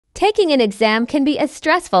Taking an exam can be a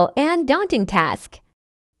stressful and daunting task.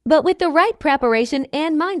 But with the right preparation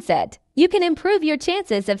and mindset, you can improve your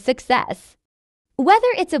chances of success. Whether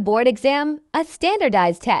it's a board exam, a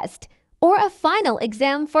standardized test, or a final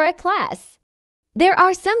exam for a class, there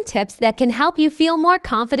are some tips that can help you feel more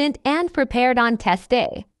confident and prepared on test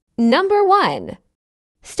day. Number 1.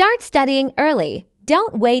 Start studying early.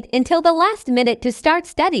 Don't wait until the last minute to start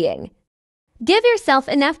studying. Give yourself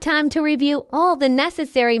enough time to review all the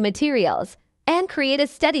necessary materials and create a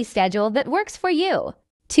study schedule that works for you.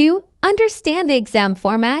 2. Understand the exam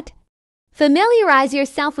format. Familiarize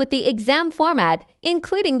yourself with the exam format,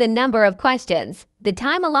 including the number of questions, the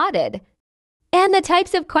time allotted, and the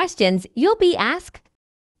types of questions you'll be asked.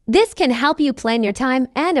 This can help you plan your time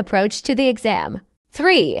and approach to the exam.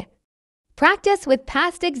 3. Practice with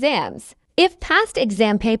past exams. If past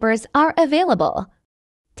exam papers are available,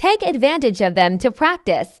 take advantage of them to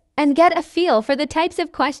practice and get a feel for the types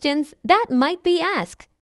of questions that might be asked.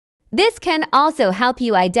 This can also help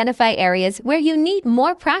you identify areas where you need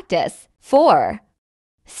more practice. 4.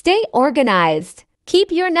 Stay organized.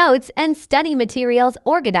 Keep your notes and study materials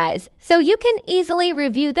organized so you can easily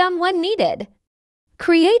review them when needed.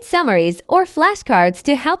 Create summaries or flashcards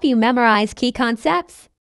to help you memorize key concepts.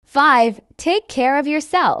 5. Take care of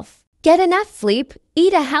yourself. Get enough sleep,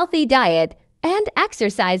 eat a healthy diet, and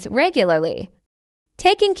exercise regularly.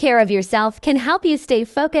 Taking care of yourself can help you stay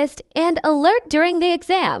focused and alert during the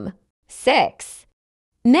exam. 6.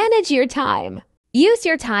 Manage your time. Use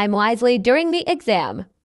your time wisely during the exam.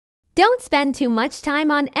 Don't spend too much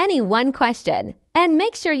time on any one question, and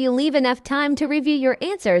make sure you leave enough time to review your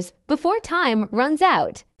answers before time runs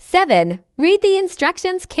out. 7. Read the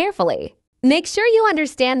instructions carefully. Make sure you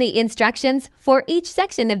understand the instructions for each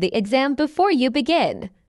section of the exam before you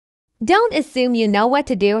begin. Don't assume you know what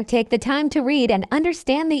to do. Take the time to read and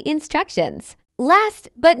understand the instructions. Last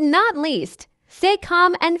but not least, stay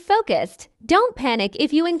calm and focused. Don't panic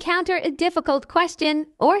if you encounter a difficult question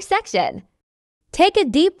or section. Take a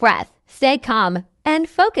deep breath, stay calm, and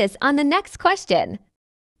focus on the next question.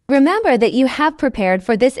 Remember that you have prepared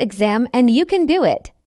for this exam and you can do it.